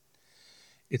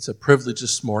It's a privilege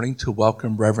this morning to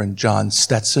welcome Reverend John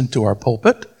Stetson to our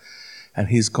pulpit, and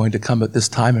he's going to come at this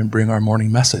time and bring our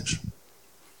morning message.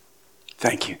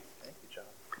 Thank you. Thank you, John.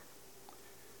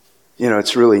 You know,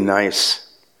 it's really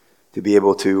nice to be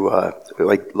able to,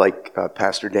 like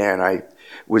Pastor Dan, I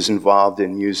was involved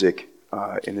in music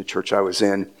in the church I was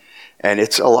in, and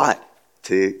it's a lot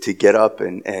to get up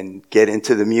and get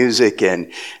into the music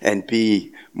and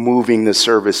be moving the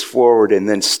service forward and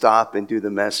then stop and do the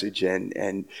message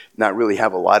and not really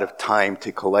have a lot of time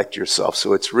to collect yourself.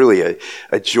 So it's really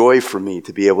a joy for me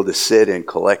to be able to sit and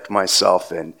collect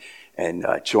myself and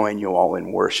join you all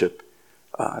in worship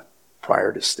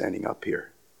prior to standing up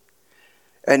here.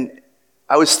 And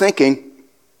I was thinking,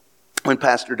 when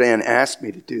Pastor Dan asked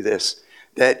me to do this,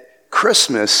 that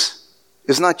Christmas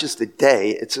is not just a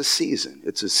day, it's a season.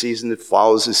 It's a season that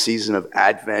follows a season of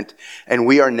Advent. And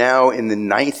we are now in the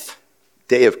 9th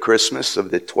day of Christmas, of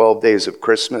the 12 days of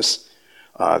Christmas.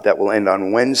 That will end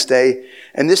on Wednesday.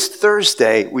 And this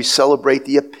Thursday, we celebrate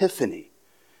the Epiphany.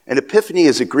 And Epiphany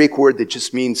is a Greek word that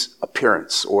just means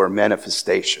appearance or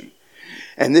manifestation.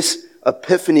 And this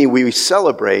Epiphany we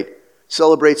celebrates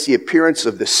the appearance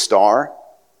of the star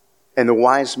and the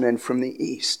wise men from the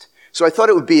east. So I thought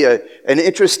it would be an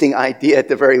interesting idea, at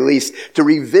the very least, to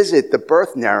revisit the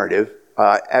birth narrative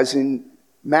as in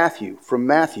Matthew, from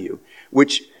Matthew,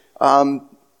 which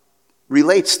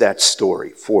relates that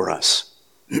story for us.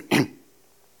 And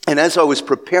as I was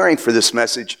preparing for this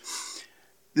message,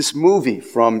 this movie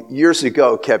from years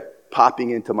ago kept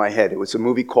popping into my head. It was a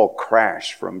movie called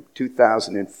Crash from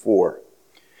 2004.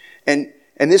 And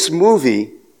this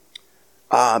movie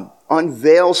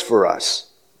unveils for us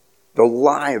the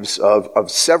lives of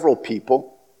several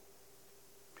people,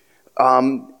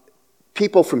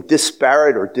 people from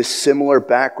disparate or dissimilar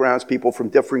backgrounds, people from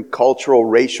different cultural,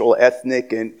 racial,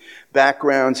 ethnic, and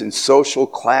backgrounds and social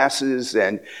classes,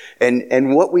 and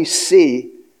what we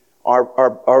see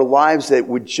are lives that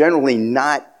would generally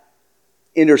not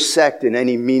intersect in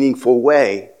any meaningful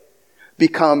way,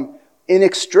 become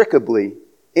inextricably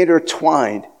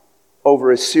intertwined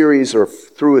over a series or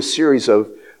through a series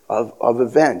of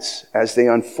events as they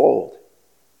unfold.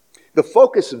 The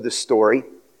focus of the story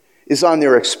is on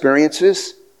their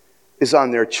experiences, is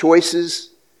on their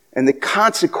choices, and the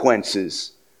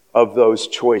consequences of those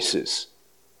choices.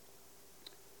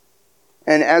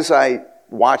 And as I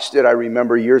watched it, I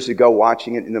remember years ago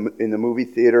watching it in the movie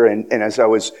theater, and as I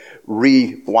was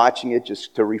re-watching it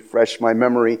just to refresh my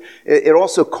memory, it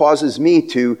also causes me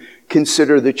to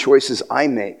consider the choices I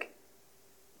make,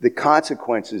 the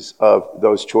consequences of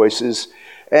those choices,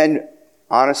 and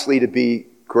honestly to be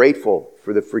grateful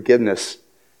for the forgiveness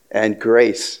and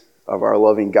grace of our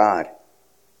loving God.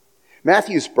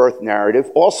 Matthew's birth narrative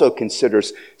also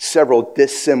considers several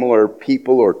dissimilar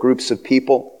people or groups of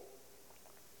people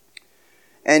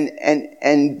and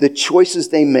the choices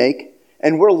they make,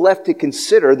 and we're left to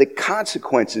consider the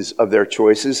consequences of their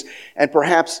choices and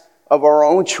perhaps of our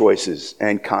own choices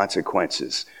and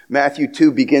consequences. Matthew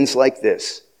 2 begins like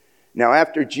this. Now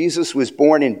after Jesus was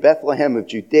born in Bethlehem of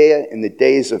Judea in the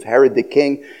days of Herod the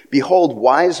king, behold,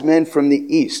 wise men from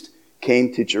the east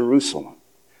came to Jerusalem.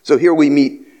 So here we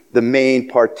meet the main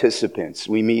participants.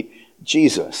 We meet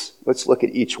Jesus. Let's look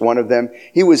at each one of them.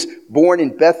 He was born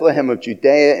in Bethlehem of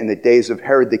Judea in the days of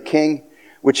Herod the king,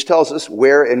 which tells us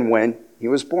where and when he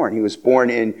was born. He was born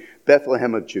in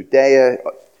Bethlehem of Judea.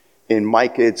 In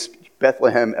Micah, it's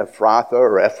Bethlehem Ephrathah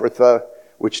or Ephrathah,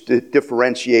 which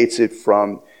differentiates it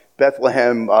from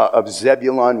Bethlehem of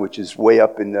Zebulun, which is way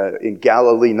up in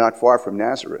Galilee, not far from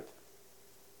Nazareth.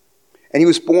 And he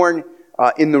was born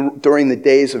during the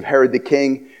days of Herod the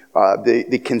king.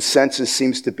 The consensus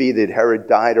seems to be that Herod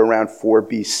died around 4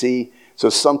 BC. So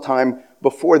sometime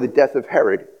before the death of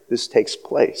Herod, this takes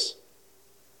place.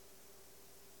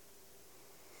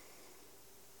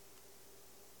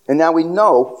 And now we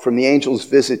know from the angel's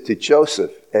visit to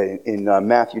Joseph in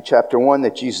Matthew chapter 1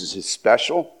 that Jesus is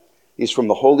special. He's from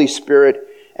the Holy Spirit,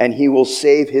 and he will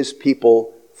save his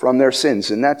people from their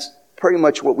sins. And that's pretty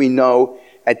much what we know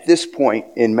at this point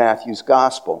in Matthew's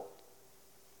gospel.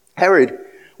 Herod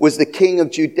was the king of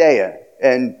Judea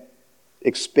and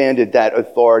expanded that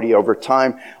authority over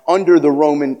time under the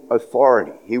Roman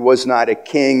authority. He was not a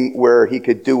king where he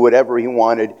could do whatever he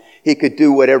wanted. He could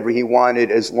do whatever he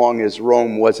wanted as long as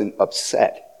Rome wasn't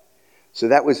upset. So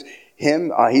that was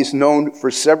him. He's known for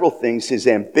several things, his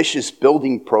ambitious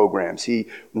building programs. He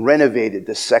renovated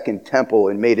the Second Temple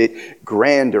and made it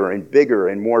grander and bigger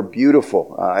and more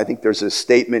beautiful. I think there's a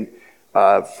statement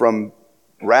from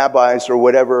rabbis or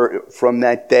whatever from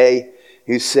that day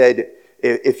who said,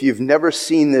 if you've never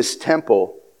seen this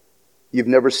temple, you've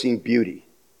never seen beauty.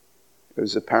 It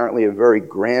was apparently a very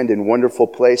grand and wonderful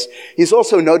place. He's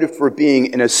also noted for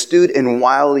being an astute and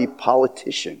wily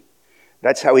politician.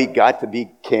 That's how he got to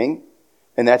be king,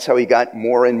 and that's how he got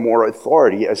more and more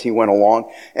authority as he went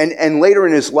along. And later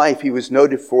in his life, he was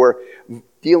noted for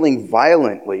dealing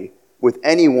violently with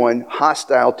anyone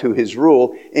hostile to his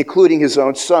rule, including his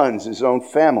own sons, his own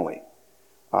family,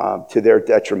 to their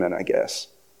detriment, I guess.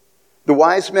 The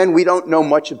wise men, we don't know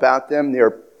much about them.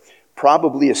 They're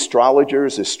probably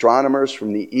astrologers, astronomers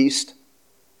from the East,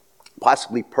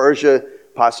 possibly Persia,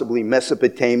 possibly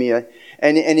Mesopotamia.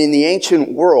 And in the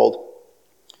ancient world,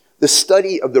 the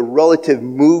study of the relative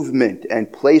movement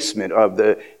and placement of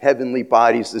the heavenly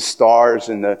bodies, the stars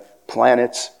and the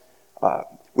planets,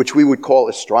 which we would call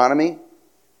astronomy,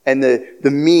 and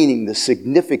the meaning, the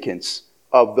significance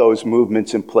of those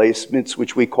movements and placements,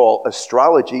 which we call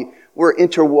astrology, were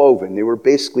interwoven. They were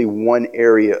basically one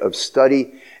area of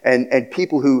study. And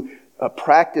people who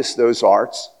practiced those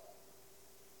arts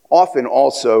often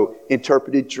also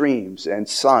interpreted dreams and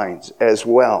signs as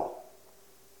well.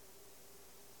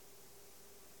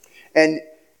 And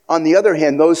on the other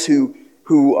hand, those who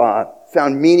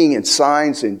found meaning in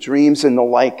signs and dreams and the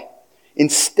like,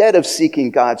 instead of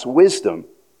seeking God's wisdom,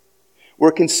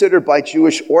 were considered by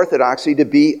Jewish orthodoxy to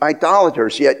be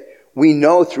idolaters. Yet we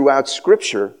know throughout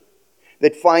Scripture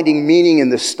that finding meaning in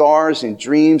the stars and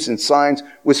dreams and signs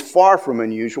was far from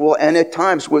unusual and at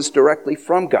times was directly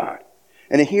from God.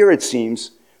 And here it seems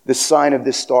the sign of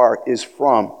this star is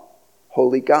from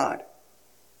Holy God.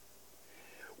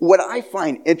 What I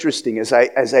find interesting as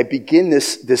I begin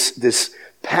this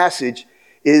passage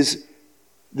is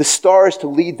the star is to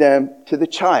lead them to the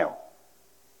child,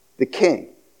 the king.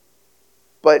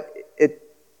 But it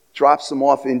drops them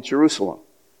off in Jerusalem.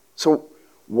 So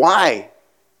why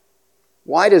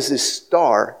does this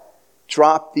star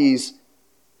drop these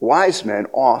wise men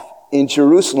off in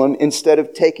Jerusalem instead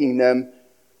of taking them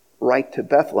right to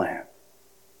Bethlehem?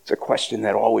 It's a question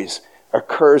that always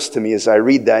occurs to me as I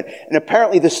read that. And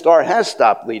apparently the star has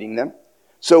stopped leading them.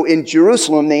 So in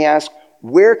Jerusalem they ask,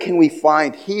 where can we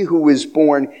find he who was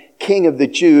born King of the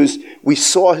Jews? We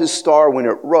saw his star when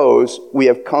it rose. We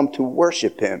have come to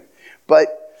worship him. But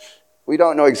we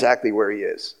don't know exactly where he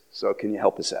is. So can you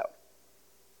help us out?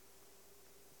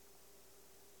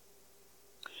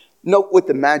 Note what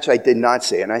the Magi did not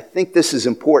say, and I think this is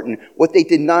important. What they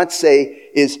did not say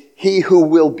is, he who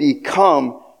will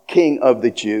become King of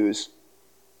the Jews.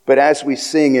 But as we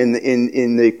sing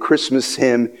in the Christmas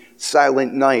hymn,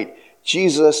 Silent Night,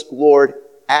 Jesus, Lord,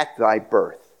 at thy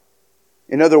birth.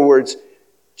 In other words,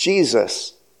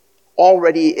 Jesus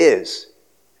already is,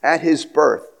 at his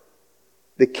birth,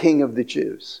 the King of the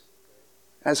Jews,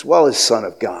 as well as Son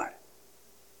of God.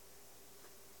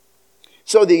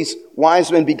 So these wise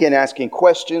men began asking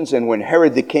questions, and when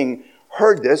Herod the king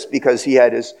heard this, because he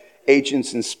had his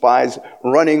agents and spies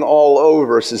running all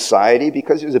over society,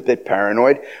 because he was a bit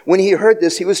paranoid, when he heard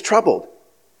this, he was troubled.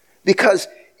 Because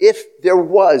if there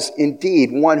was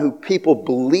indeed one who people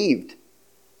believed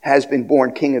has been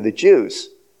born King of the Jews,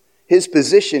 his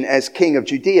position as King of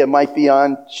Judea might be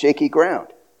on shaky ground.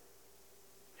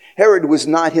 Herod was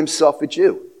not himself a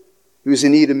Jew. He was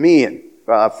an Edomian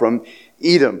from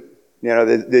Edom. You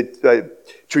know,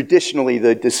 traditionally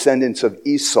the descendants of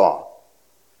Esau.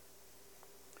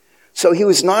 So he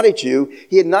was not a Jew.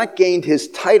 He had not gained his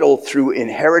title through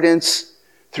inheritance,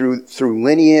 through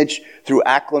lineage, through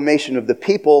acclamation of the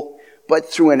people, but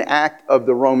through an act of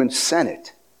the Roman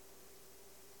Senate.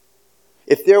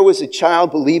 If there was a child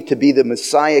believed to be the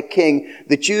Messiah king,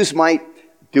 the Jews might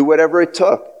do whatever it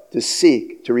took to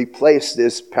seek to replace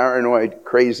this paranoid,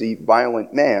 crazy,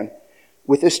 violent man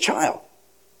with this child.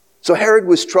 So Herod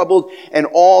was troubled, and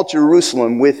all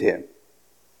Jerusalem with him.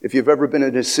 If you've ever been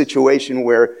in a situation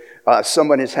where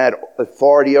someone has had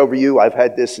authority over you, I've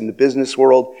had this in the business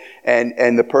world,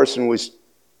 and the person was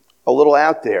a little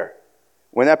out there.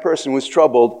 When that person was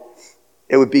troubled,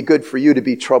 it would be good for you to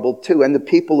be troubled too. And the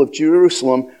people of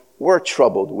Jerusalem were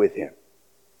troubled with him.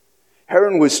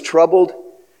 Herod was troubled.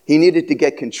 He needed to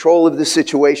get control of the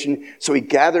situation, so he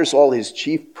gathers all his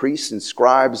chief priests and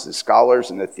scribes, the scholars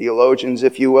and the theologians,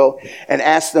 if you will, and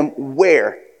asks them,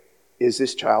 where is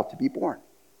this child to be born?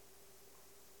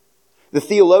 The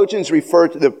theologians refer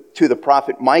to the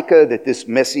prophet Micah that this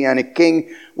messianic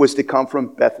king was to come from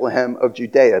Bethlehem of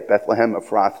Judea, Bethlehem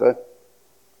Ephrathah.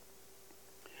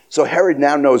 So Herod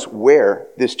now knows where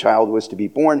this child was to be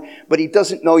born, but he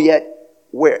doesn't know yet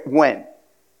when.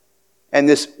 And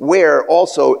this where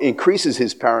also increases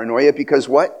his paranoia because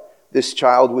what? This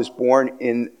child was born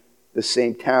in the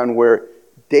same town where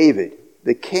David,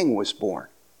 the king, was born.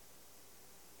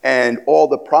 And all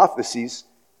the prophecies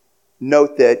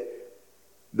note that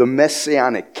the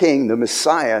messianic king, the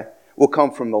Messiah, will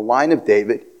come from the line of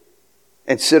David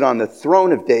and sit on the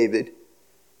throne of David.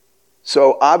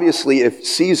 So obviously, if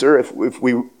Caesar, if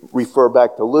we refer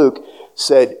back to Luke,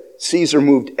 said Caesar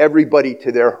moved everybody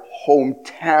to their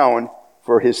hometown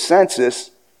for his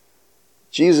census,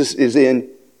 Jesus is in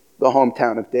the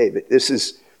hometown of David. This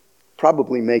is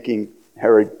probably making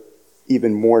Herod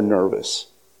even more nervous.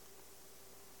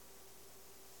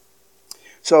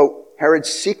 So Herod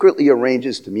secretly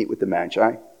arranges to meet with the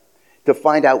Magi to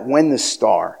find out when the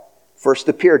star first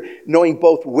appeared. Knowing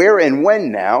both where and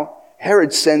when now,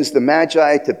 Herod sends the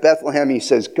Magi to Bethlehem. He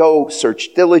says, "Go,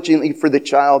 search diligently for the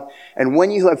child, and when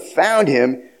you have found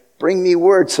him, bring me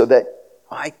word so that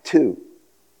I too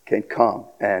can come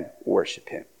and worship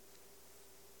him."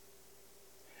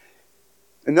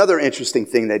 Another interesting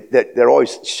thing that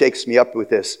always shakes me up with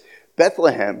this,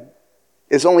 Bethlehem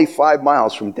is only 5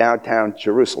 miles from downtown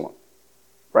Jerusalem,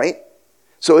 right?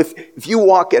 So if you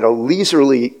walk at a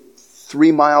leisurely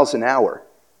 3 miles an hour,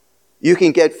 you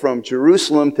can get from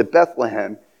Jerusalem to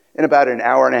Bethlehem in about an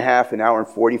hour and a half, an hour and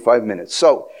 45 minutes.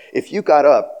 So if you got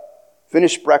up,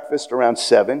 finished breakfast around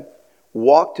 7,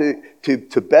 walked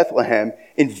to Bethlehem,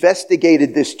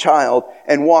 investigated this child,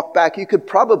 and walked back, you could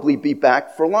probably be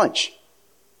back for lunch.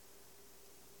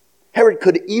 Herod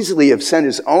could easily have sent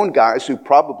his own guys, who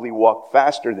probably walked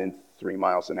faster than 3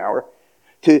 miles an hour,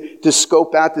 to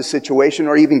scope out the situation,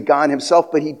 or even gone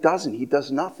himself, but he doesn't. He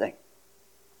does nothing.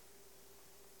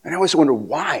 And I always wonder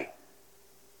why.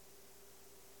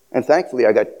 And thankfully,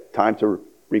 I got time to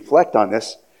reflect on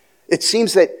this. It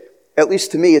seems that, at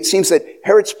least to me, it seems that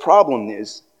Herod's problem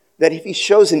is that if he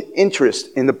shows an interest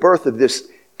in the birth of this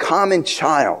common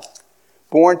child,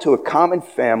 born to a common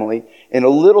family in a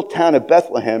little town of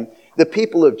Bethlehem, the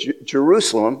people of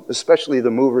Jerusalem, especially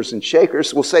the movers and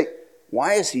shakers, will say,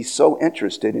 "Why is he so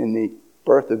interested in the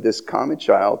birth of this common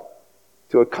child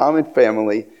to a common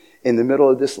family in the middle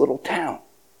of this little town?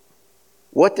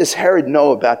 What does Herod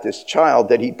know about this child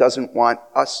that he doesn't want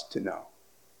us to know?"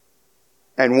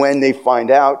 And when they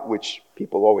find out, which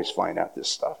people always find out this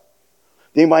stuff,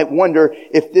 they might wonder,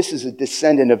 if this is a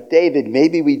descendant of David,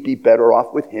 maybe we'd be better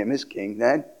off with him as king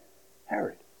than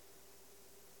Herod.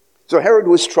 So Herod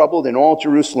was troubled, and all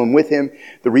Jerusalem with him.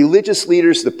 The religious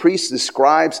leaders, the priests, the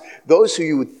scribes, those who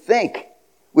you would think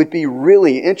would be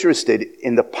really interested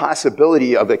in the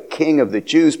possibility of a king of the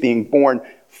Jews being born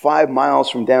 5 miles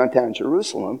from downtown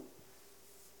Jerusalem,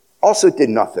 also did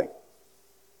nothing.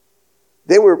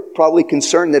 They were probably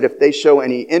concerned that if they show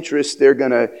any interest, they're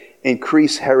going to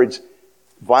increase Herod's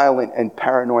violent and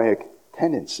paranoid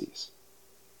tendencies.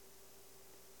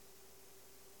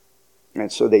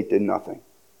 And so they did nothing.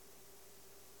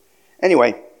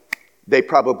 Anyway, they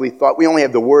probably thought, we only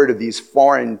have the word of these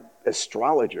foreign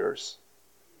astrologers.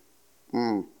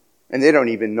 And they don't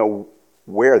even know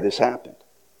where this happened.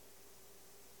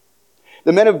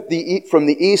 The men from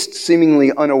the east,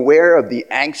 seemingly unaware of the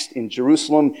angst in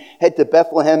Jerusalem, head to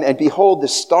Bethlehem, and behold, the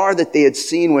star that they had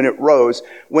seen when it rose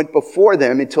went before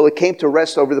them until it came to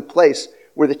rest over the place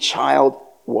where the child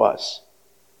was.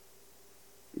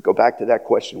 We go back to that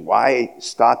question, why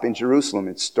stop in Jerusalem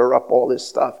and stir up all this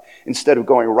stuff instead of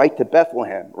going right to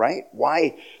Bethlehem, right?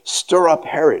 Why stir up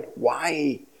Herod?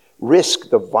 Why risk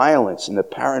the violence and the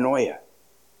paranoia?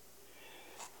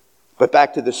 But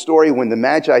back to the story, when the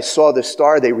Magi saw the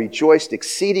star, they rejoiced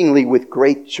exceedingly with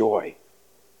great joy.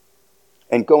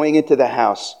 And going into the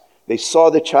house, they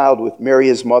saw the child with Mary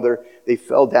his mother. They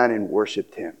fell down and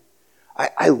worshipped him.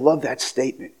 I love that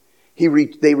statement.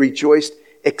 They rejoiced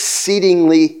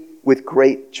exceedingly with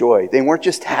great joy. They weren't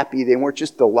just happy. They weren't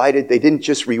just delighted. They didn't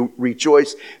just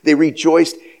rejoice. They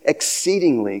rejoiced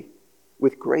exceedingly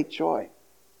with great joy.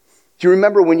 Do you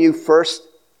remember when you first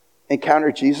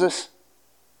encountered Jesus?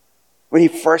 When he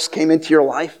first came into your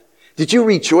life? Did you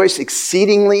rejoice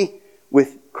exceedingly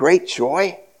with great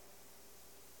joy?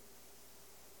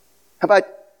 How about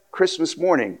Christmas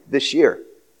morning this year?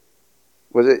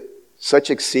 Was it such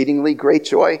exceedingly great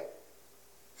joy?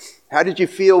 How did you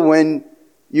feel when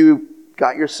you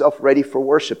got yourself ready for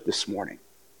worship this morning?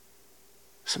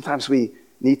 Sometimes we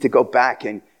need to go back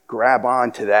and grab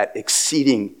on to that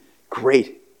exceeding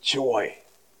great joy.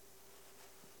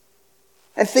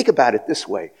 And think about it this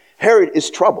way. Herod is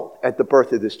troubled at the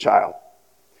birth of this child.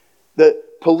 The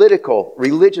political,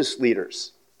 religious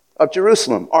leaders of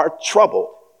Jerusalem are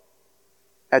troubled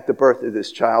at the birth of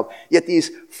this child. Yet these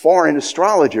foreign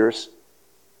astrologers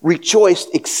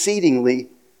rejoiced exceedingly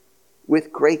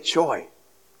with great joy.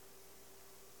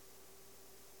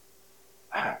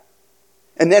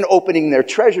 And then opening their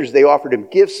treasures, they offered him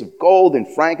gifts of gold and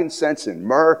frankincense and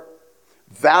myrrh.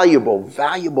 Valuable,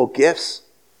 valuable gifts.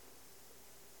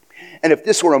 And if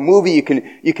this were a movie, you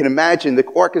can imagine the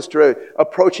orchestra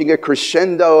approaching a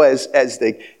crescendo as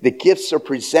the gifts are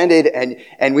presented,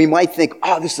 and we might think,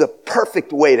 oh, this is a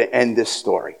perfect way to end this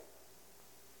story.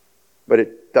 But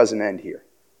it doesn't end here.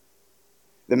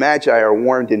 The Magi are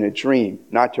warned in a dream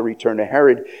not to return to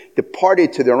Herod,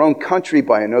 departed to their own country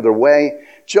by another way.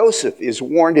 Joseph is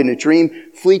warned in a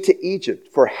dream, flee to Egypt,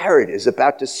 for Herod is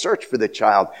about to search for the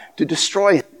child to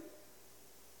destroy him.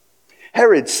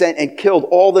 Herod sent and killed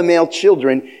all the male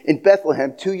children in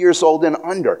Bethlehem 2 years old and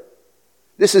under.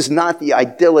 This is not the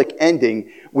idyllic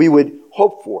ending we would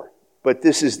hope for, but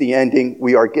this is the ending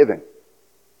we are given.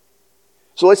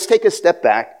 So let's take a step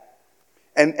back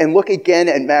and look again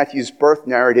at Matthew's birth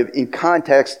narrative in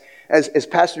context, as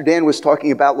Pastor Dan was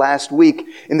talking about last week,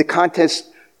 in the context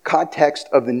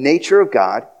of the nature of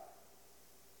God,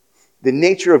 the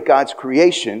nature of God's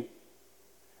creation,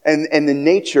 and the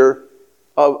nature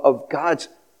of God's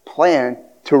plan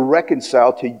to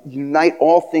reconcile, to unite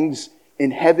all things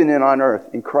in heaven and on earth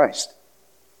in Christ.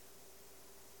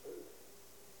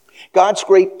 God's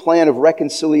great plan of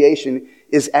reconciliation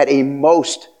is at a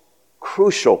most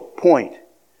crucial point.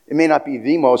 It may not be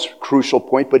the most crucial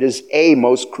point, but is a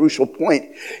most crucial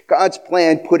point. God's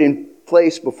plan put in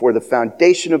place before the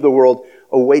foundation of the world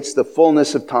awaits the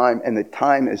fullness of time, and the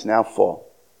time is now full.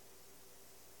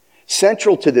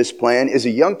 Central to this plan is a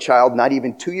young child, not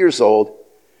even 2 years old,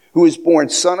 who is born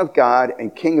Son of God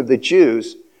and King of the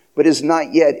Jews, but is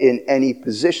not yet in any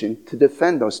position to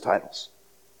defend those titles.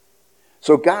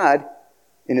 So God,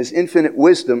 in his infinite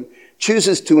wisdom,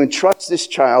 chooses to entrust this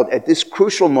child at this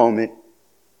crucial moment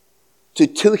to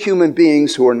two human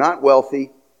beings who are not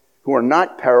wealthy, who are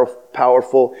not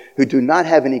powerful, who do not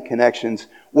have any connections.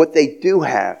 What they do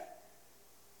have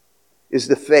is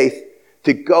the faith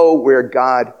to go where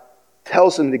God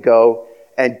tells them to go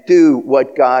and do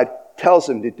what God tells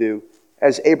them to do,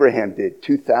 as Abraham did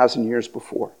 2,000 years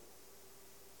before.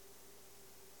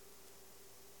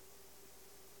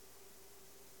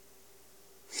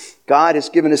 God has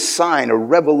given a sign, a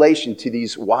revelation to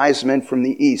these wise men from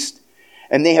the east.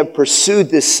 And they have pursued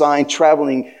this sign,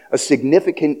 traveling a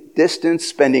significant distance,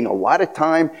 spending a lot of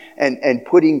time, and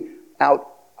putting out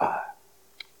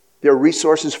their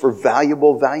resources for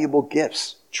valuable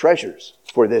gifts, treasures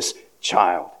for this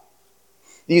child.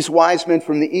 These wise men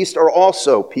from the east are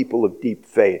also people of deep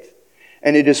faith.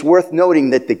 And it is worth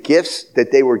noting that the gifts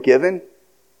that they were given,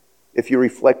 if you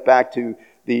reflect back to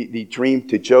the dream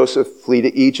to Joseph, flee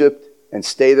to Egypt and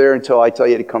stay there until I tell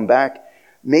you to come back,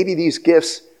 maybe these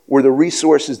gifts were the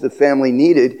resources the family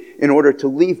needed in order to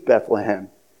leave Bethlehem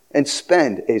and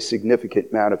spend a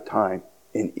significant amount of time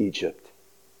in Egypt.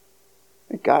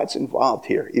 And God's involved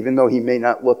here, even though he may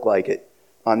not look like it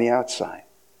on the outside.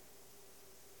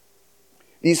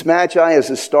 These Magi, as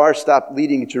the star stopped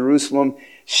leading Jerusalem,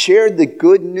 shared the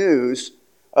good news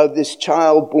of this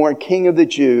child born King of the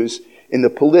Jews in the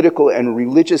political and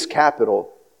religious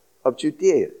capital of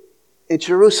Judea, in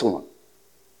Jerusalem.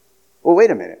 Well,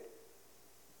 wait a minute.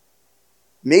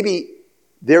 Maybe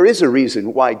there is a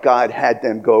reason why God had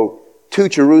them go to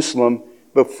Jerusalem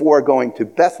before going to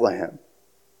Bethlehem.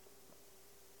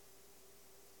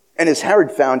 And as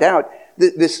Herod found out,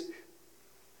 this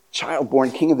child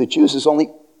born King of the Jews is only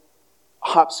a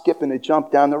hop, skip, and a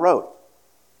jump down the road.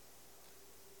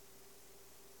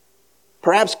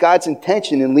 Perhaps God's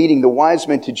intention in leading the wise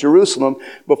men to Jerusalem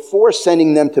before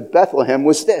sending them to Bethlehem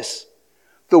was this.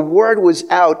 The word was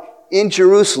out in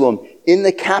Jerusalem, in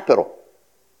the capital,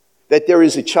 that there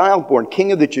is a child born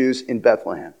King of the Jews in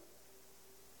Bethlehem.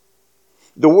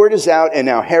 The word is out, and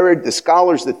now Herod, the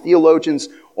scholars, the theologians,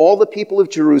 all the people of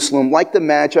Jerusalem, like the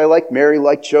Magi, like Mary,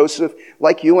 like Joseph,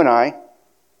 like you and I,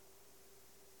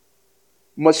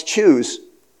 must choose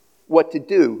what to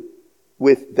do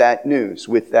with that news,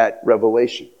 with that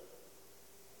revelation.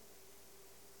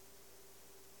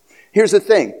 Here's the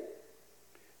thing.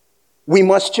 We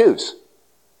must choose.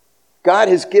 God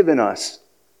has given us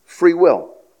free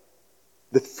will.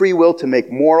 The free will to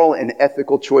make moral and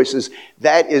ethical choices.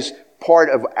 That is part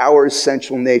of our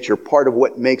essential nature, part of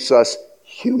what makes us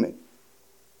human.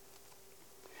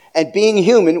 And being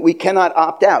human, we cannot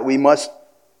opt out. We must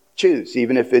choose,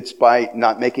 even if it's by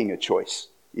not making a choice,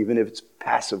 even if it's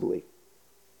passively.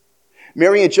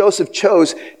 Mary and Joseph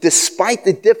chose, despite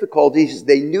the difficulties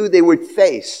they knew they would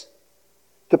face,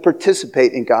 to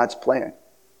participate in God's plan.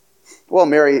 Well,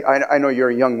 Mary, I know you're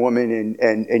a young woman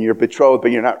and you're betrothed,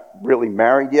 but you're not really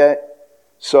married yet.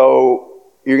 So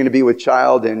you're going to be with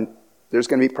child and there's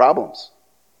going to be problems.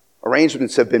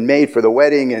 Arrangements have been made for the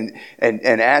wedding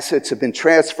and assets have been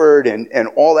transferred and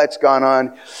all that's gone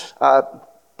on.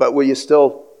 But will you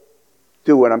still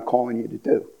do what I'm calling you to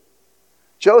do?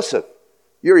 Joseph,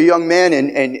 you're a young man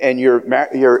and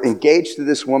you're engaged to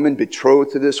this woman,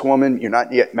 betrothed to this woman. You're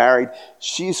not yet married.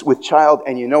 She's with child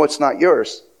and you know it's not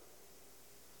yours.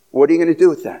 What are you going to do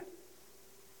with that?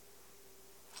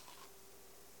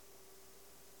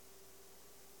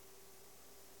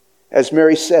 As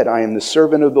Mary said, I am the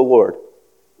servant of the Lord.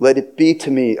 Let it be to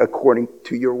me according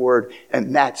to your word.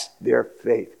 And that's their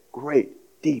faith.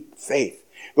 Great, deep faith.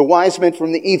 The wise men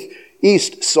from the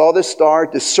east saw the star,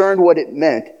 discerned what it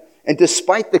meant, and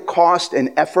despite the cost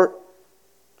and effort,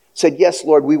 said, yes,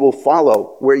 Lord, we will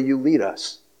follow where you lead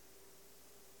us.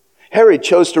 Herod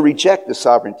chose to reject the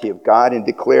sovereignty of God and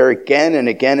declare again and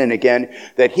again and again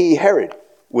that he, Herod,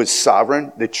 was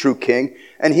sovereign, the true king,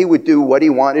 and he would do what he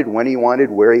wanted, when he wanted,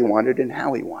 where he wanted, and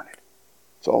how he wanted.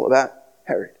 It's all about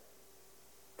Herod.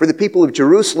 For the people of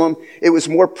Jerusalem, it was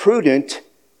more prudent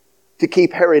to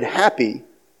keep Herod happy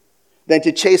than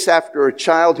to chase after a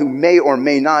child who may or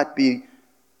may not be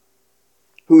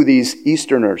who these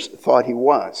Easterners thought he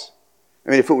was. I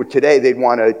mean, if it were today, they'd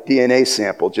want a DNA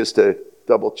sample just to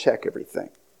double check everything.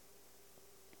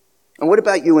 And what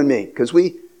about you and me? Because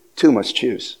we too must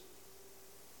choose.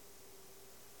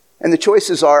 And the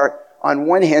choices are, on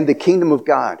one hand, the kingdom of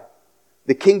God,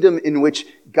 the kingdom in which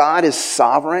God is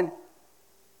sovereign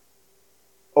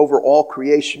over all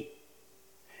creation.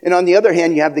 And on the other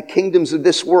hand, you have the kingdoms of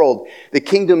this world, the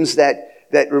kingdoms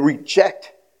that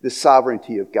reject the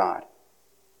sovereignty of God,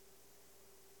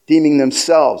 deeming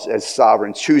themselves as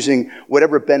sovereign, choosing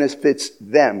whatever benefits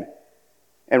them,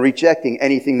 and rejecting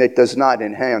anything that does not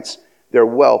enhance their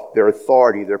wealth, their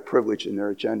authority, their privilege, and their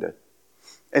agenda.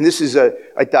 And this is a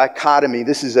dichotomy.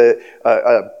 This is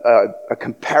a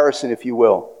comparison, if you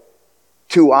will.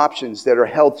 Two options that are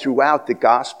held throughout the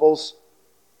Gospels.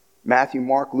 Matthew,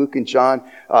 Mark, Luke, and John.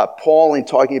 Paul in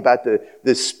talking about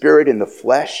the spirit and the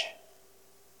flesh.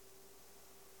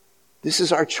 This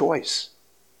is our choice.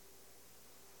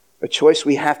 A choice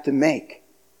we have to make.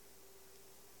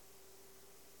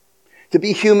 To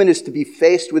be human is to be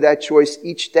faced with that choice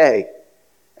each day.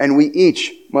 And we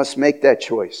each must make that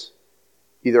choice,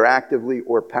 either actively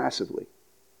or passively.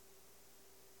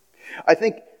 I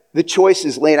think the choice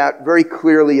is laid out very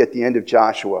clearly at the end of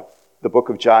Joshua, the book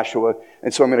of Joshua.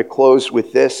 And so I'm going to close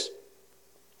with this.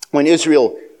 When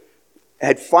Israel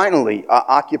had finally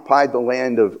occupied the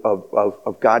land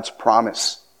of God's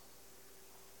promise,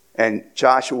 and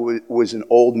Joshua was an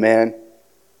old man,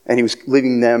 and he was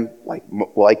leaving them,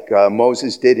 like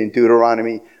Moses did in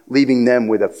Deuteronomy, leaving them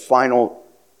with a final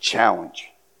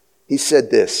challenge. He said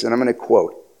this, and I'm going to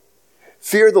quote,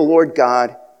 "Fear the Lord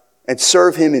God and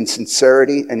serve him in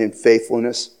sincerity and in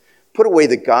faithfulness. Put away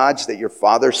the gods that your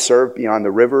fathers served beyond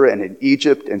the river and in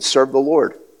Egypt, and serve the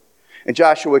Lord." And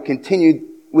Joshua continued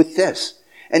with this,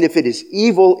 "And if it is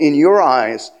evil in your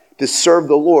eyes to serve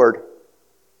the Lord,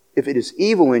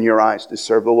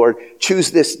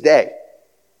 choose this day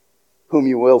whom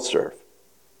you will serve.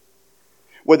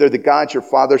 Whether the gods your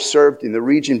fathers served in the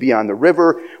region beyond the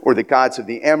river, or the gods of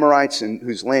the Amorites in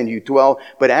whose land you dwell.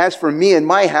 But as for me and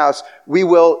my house, we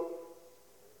will..."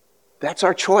 That's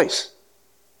our choice.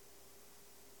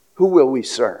 Who will we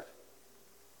serve?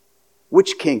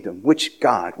 Which kingdom? Which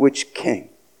God? Which king?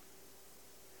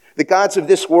 The gods of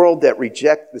this world that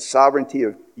reject the sovereignty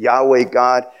of Yahweh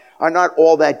God are not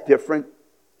all that different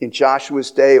in Joshua's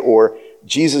day or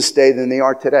Jesus' day than they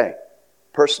are today.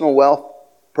 Personal wealth,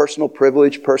 personal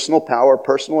privilege, personal power,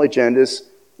 personal agendas,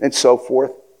 and so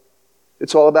forth.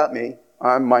 It's all about me.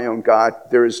 I'm my own God.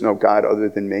 There is no God other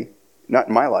than me. Not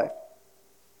in my life.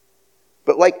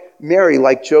 But like Mary,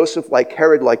 like Joseph, like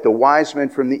Herod, like the wise men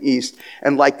from the east,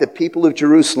 and like the people of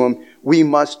Jerusalem, we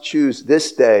must choose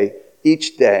this day,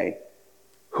 each day,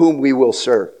 whom we will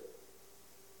serve.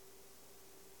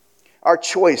 Our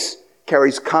choice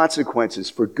carries consequences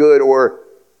for good or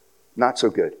not so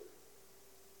good.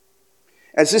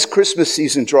 As this Christmas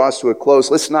season draws to a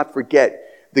close, let's not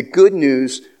forget the good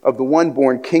news of the one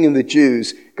born King of the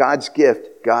Jews, God's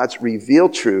gift, God's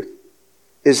revealed truth,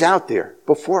 is out there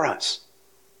before us.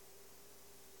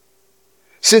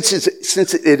 Since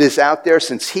it is out there,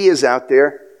 since he is out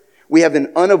there, we have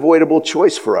an unavoidable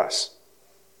choice for us.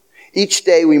 Each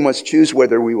day we must choose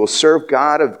whether we will serve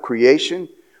God of creation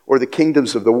or the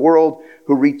kingdoms of the world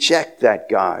who reject that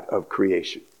God of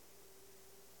creation.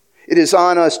 It is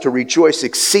on us to rejoice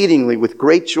exceedingly with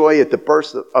great joy at the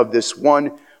birth of this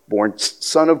one born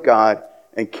Son of God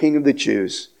and King of the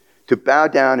Jews, to bow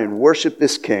down and worship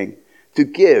this King, to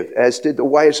give, as did the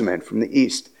wise men from the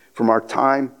east, from our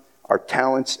time, our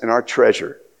talents, and our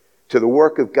treasure, to the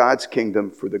work of God's kingdom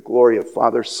for the glory of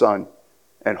Father, Son,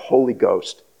 and Holy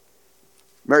Ghost.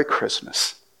 Merry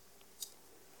Christmas.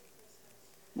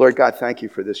 Lord God, thank you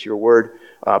for this, your word.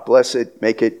 Bless it,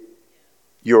 make it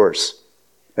yours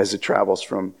as it travels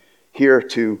from here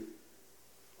to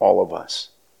all of us.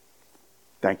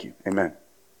 Thank you. Amen.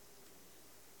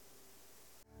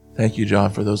 Thank you,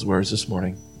 John, for those words this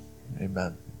morning.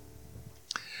 Amen.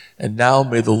 And now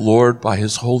may the Lord, by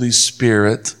his Holy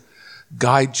Spirit,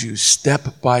 guide you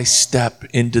step by step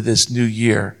into this new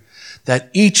year, that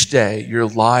each day your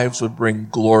lives would bring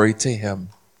glory to him.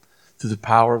 Through the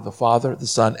power of the Father, the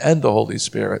Son, and the Holy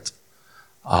Spirit.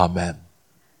 Amen.